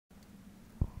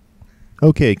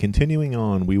Okay, continuing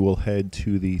on, we will head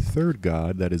to the third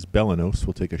god, that is Belenos.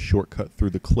 We'll take a shortcut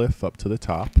through the cliff up to the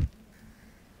top.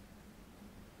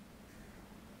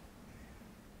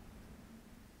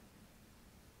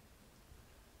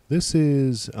 This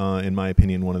is, in my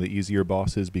opinion, one of the easier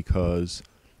bosses because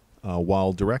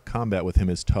while direct combat with him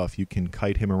is tough, you can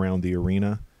kite him around the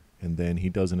arena, and then he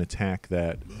does an attack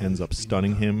that ends up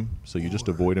stunning him. So you just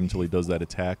avoid him until he does that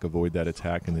attack, avoid that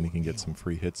attack, and then he can get some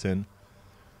free hits in.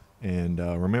 And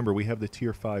remember, we have the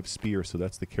tier 5 spear, so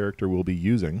that's the character we'll be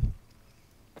using.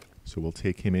 So we'll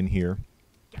take him in here.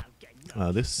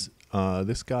 This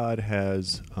god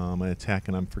has an attack,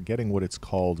 and I'm forgetting what it's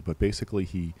called, but basically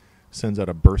he sends out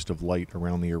a burst of light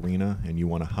around the arena, and you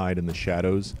want to hide in the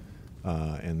shadows.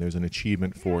 And there's an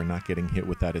achievement for not getting hit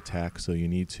with that attack, so you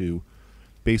need to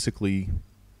basically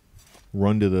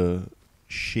run to the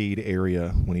shade area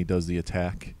when he does the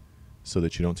attack so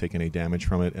that you don't take any damage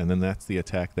from it. And then that's the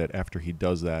attack that after he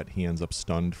does that, he ends up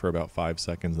stunned for about 5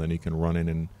 seconds, then he can run in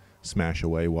and smash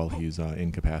away while he's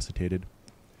incapacitated.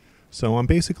 So I'm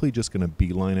basically just going to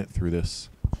beeline it through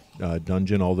this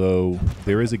dungeon, although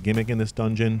there is a gimmick in this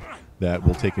dungeon that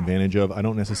we'll take advantage of. I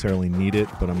don't necessarily need it,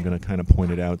 but I'm going to kind of point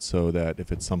it out so that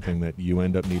if it's something that you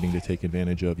end up needing to take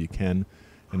advantage of, you can.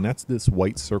 And that's this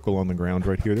white circle on the ground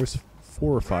right here. There's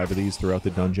 4 or 5 of these throughout the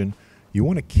dungeon. You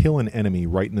want to kill an enemy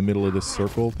right in the middle of this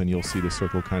circle, then you'll see the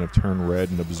circle kind of turn red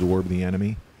and absorb the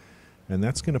enemy. And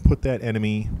that's going to put that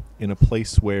enemy in a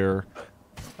place where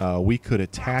we could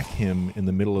attack him in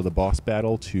the middle of the boss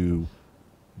battle to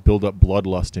build up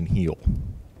bloodlust and heal.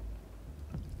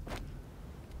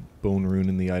 Bone rune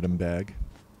in the item bag.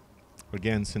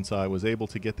 Again, since I was able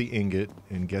to get the ingot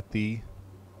and get the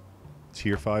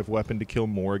tier 5 weapon to kill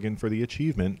Morrigan for the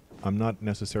achievement, I'm not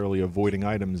necessarily avoiding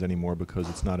items anymore because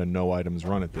it's not a no items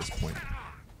run at this point.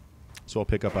 So I'll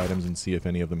pick up items and see if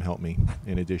any of them help me,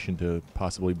 in addition to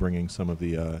possibly bringing some of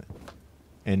the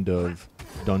end of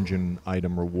dungeon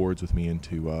item rewards with me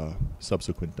into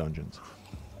subsequent dungeons.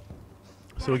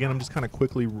 So again, I'm just kind of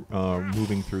quickly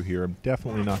moving through here. I'm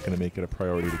definitely not going to make it a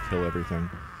priority to kill everything.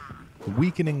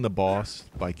 Weakening the boss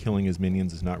by killing his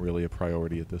minions is not really a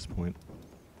priority at this point.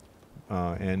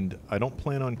 And I don't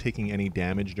plan on taking any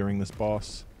damage during this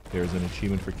boss. There's an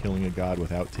achievement for killing a god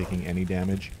without taking any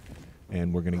damage,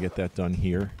 and we're going to get that done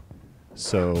here.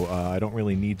 So I don't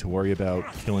really need to worry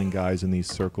about killing guys in these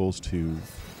circles to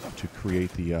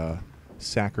create the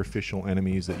sacrificial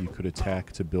enemies that you could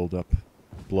attack to build up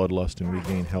bloodlust and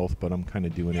regain health, but I'm kind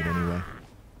of doing it anyway.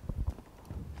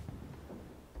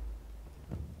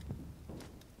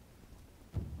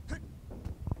 I'm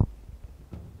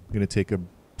going to take a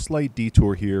slight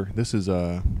detour here. This is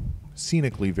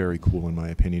scenically very cool in my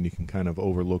opinion. You can kind of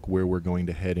overlook where we're going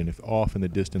to head, and if off in the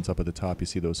distance up at the top you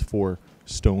see those 4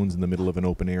 stones in the middle of an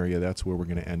open area, that's where we're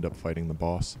going to end up fighting the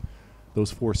boss.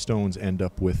 Those 4 stones end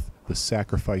up with the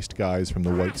sacrificed guys from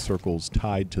the white circles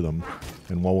tied to them,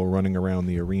 and while we're running around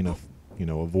the arena, you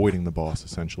know, avoiding the boss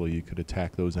essentially, you could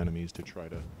attack those enemies to try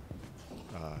to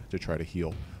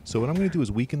heal. So what I'm going to do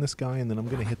is weaken this guy, and then I'm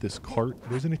going to hit this cart.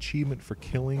 There's an achievement for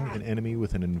killing an enemy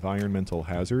with an environmental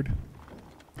hazard.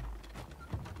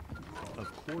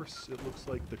 Of course, it looks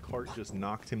like the cart just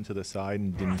knocked him to the side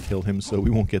and didn't kill him, so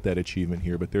we won't get that achievement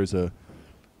here, but there's a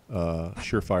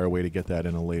surefire way to get that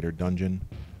in a later dungeon.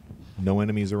 No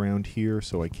enemies around here,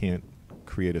 so I can't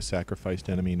create a sacrificed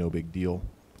enemy, no big deal.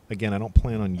 Again, I don't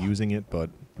plan on using it, but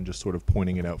I'm just sort of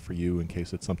pointing it out for you in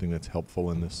case it's something that's helpful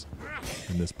in this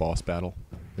boss battle.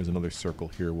 There's another circle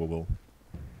here where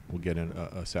we'll get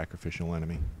a sacrificial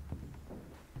enemy.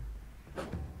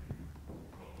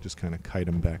 Just kind of kite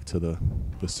him back to the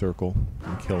circle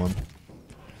and kill him.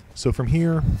 So from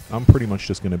here, I'm pretty much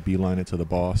just going to beeline it to the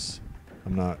boss.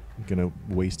 I'm not going to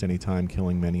waste any time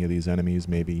killing many of these enemies,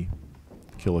 maybe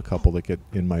kill a couple that get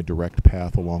in my direct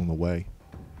path along the way.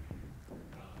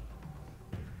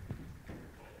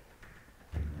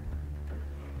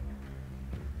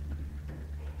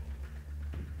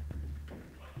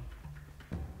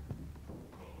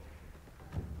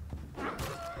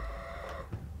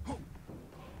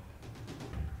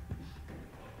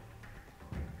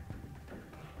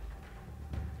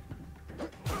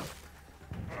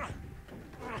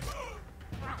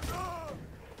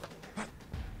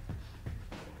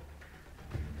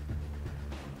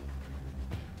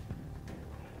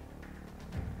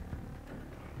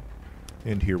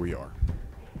 And here we are.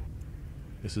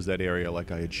 This is that area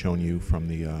like I had shown you from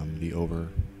the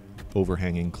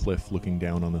overhanging cliff looking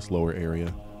down on this lower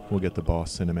area. We'll get the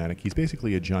boss cinematic. He's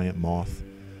basically a giant moth,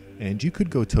 and you could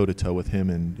go toe-to-toe with him,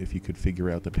 and if you could figure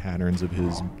out the patterns of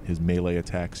his melee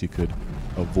attacks, you could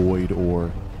avoid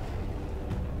or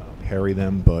parry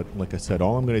them, but like I said,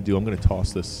 all I'm going to do, I'm going to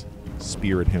toss this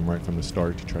spear at him right from the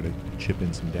start to try to chip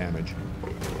in some damage.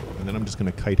 And then I'm just going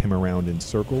to kite him around in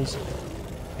circles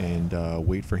and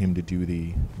wait for him to do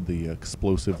the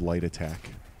explosive light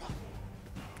attack.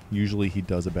 Usually he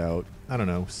does about, I don't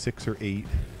know, 6 or 8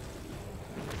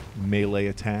 melee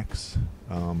attacks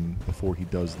before he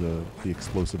does the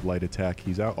explosive light attack.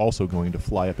 He's also going to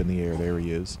fly up in the air. There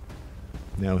he is.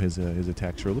 Now his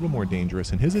attacks are a little more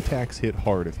dangerous, and his attacks hit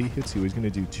hard. If he hits you, he's going to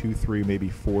do 2, 3, maybe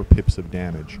 4 pips of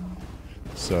damage.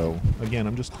 So, again,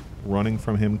 I'm just running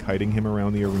from him, kiting him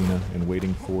around the arena, and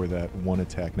waiting for that one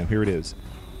attack. Now, here it is.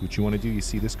 What you want to do, you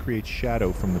see this creates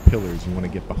shadow from the pillars. You want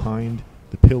to get behind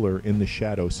the pillar in the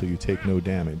shadow so you take no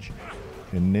damage.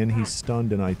 And then he's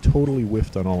stunned, and I totally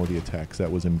whiffed on all of the attacks.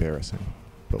 That was embarrassing.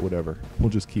 But whatever. We'll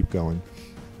just keep going.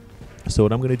 So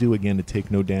what I'm going to do, again, to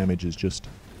take no damage is just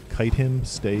kite him,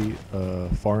 stay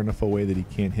far enough away that he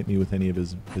can't hit me with any of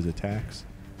his attacks.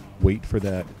 Wait for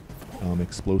that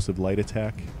explosive light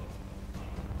attack.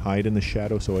 Hide in the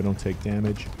shadow so I don't take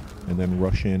damage. And then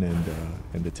rush in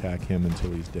and attack him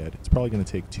until he's dead. It's probably going to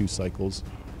take 2 cycles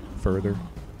further.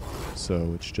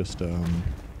 So it's just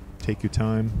take your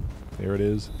time. There it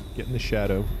is. Get in the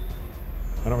shadow.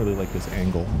 I don't really like this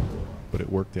angle, but it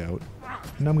worked out.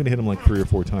 And I'm going to hit him like 3 or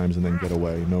 4 times and then get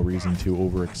away. No reason to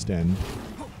overextend.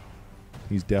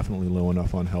 He's definitely low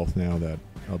enough on health now that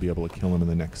I'll be able to kill him in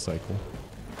the next cycle.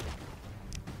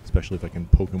 Especially if I can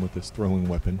poke him with this throwing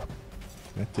weapon.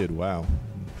 That did, wow,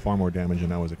 far more damage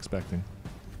than I was expecting.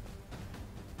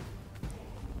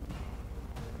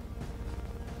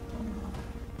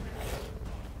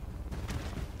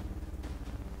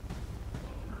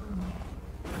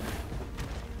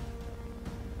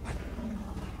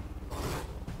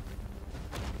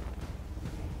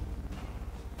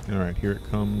 Alright, here it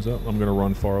comes. Oh, I'm going to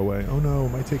run far away. Oh no, it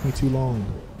might take me too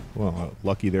long. Well,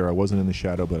 lucky there, I wasn't in the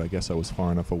shadow, but I guess I was far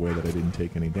enough away that I didn't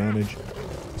take any damage.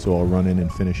 So I'll run in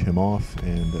and finish him off,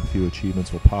 and a few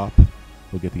achievements will pop.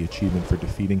 We'll get the achievement for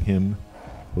defeating him.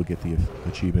 We'll get the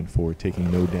achievement for taking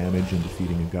no damage and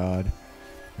defeating a god.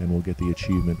 And we'll get the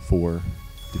achievement for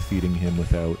defeating him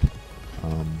without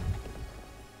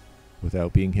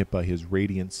being hit by his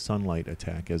radiant sunlight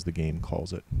attack, as the game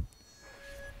calls it.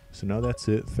 So now that's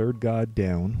it. 3rd god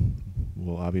down.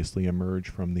 We'll obviously emerge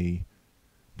from the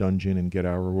dungeon and get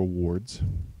our rewards.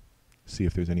 See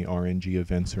if there's any RNG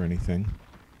events or anything.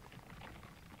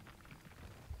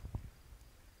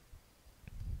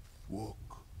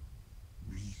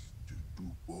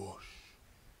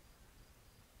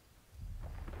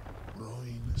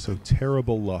 So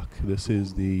terrible luck. This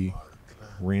is the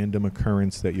random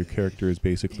occurrence that your character is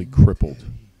basically crippled.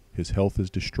 His health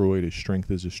is destroyed, his strength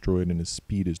is destroyed, and his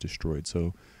speed is destroyed.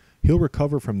 So he'll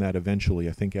recover from that eventually,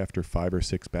 I think after 5 or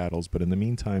 6 battles. But in the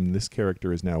meantime, this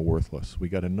character is now worthless. We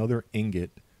got another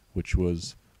ingot, which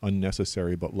was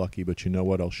unnecessary but lucky. But you know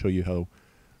what? I'll show you how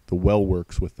the well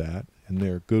works with that. And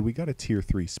they're good. We got a tier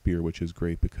 3 spear, which is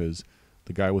great because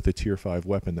the guy with the tier 5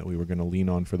 weapon that we were going to lean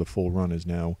on for the full run is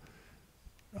now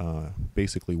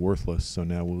basically worthless. So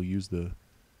now we'll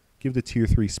give the tier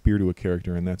 3 spear to a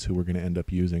character, and that's who we're going to end up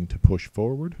using to push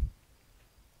forward.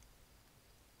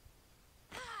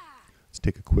 Let's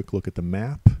take a quick look at the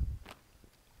map.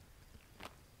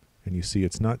 And you see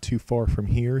it's not too far from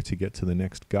here to get to the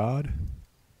next god.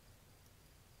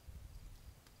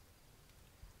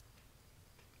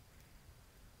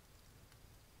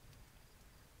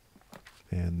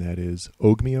 And that is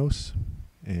Ogmios,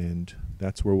 and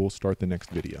that's where we'll start the next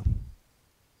video.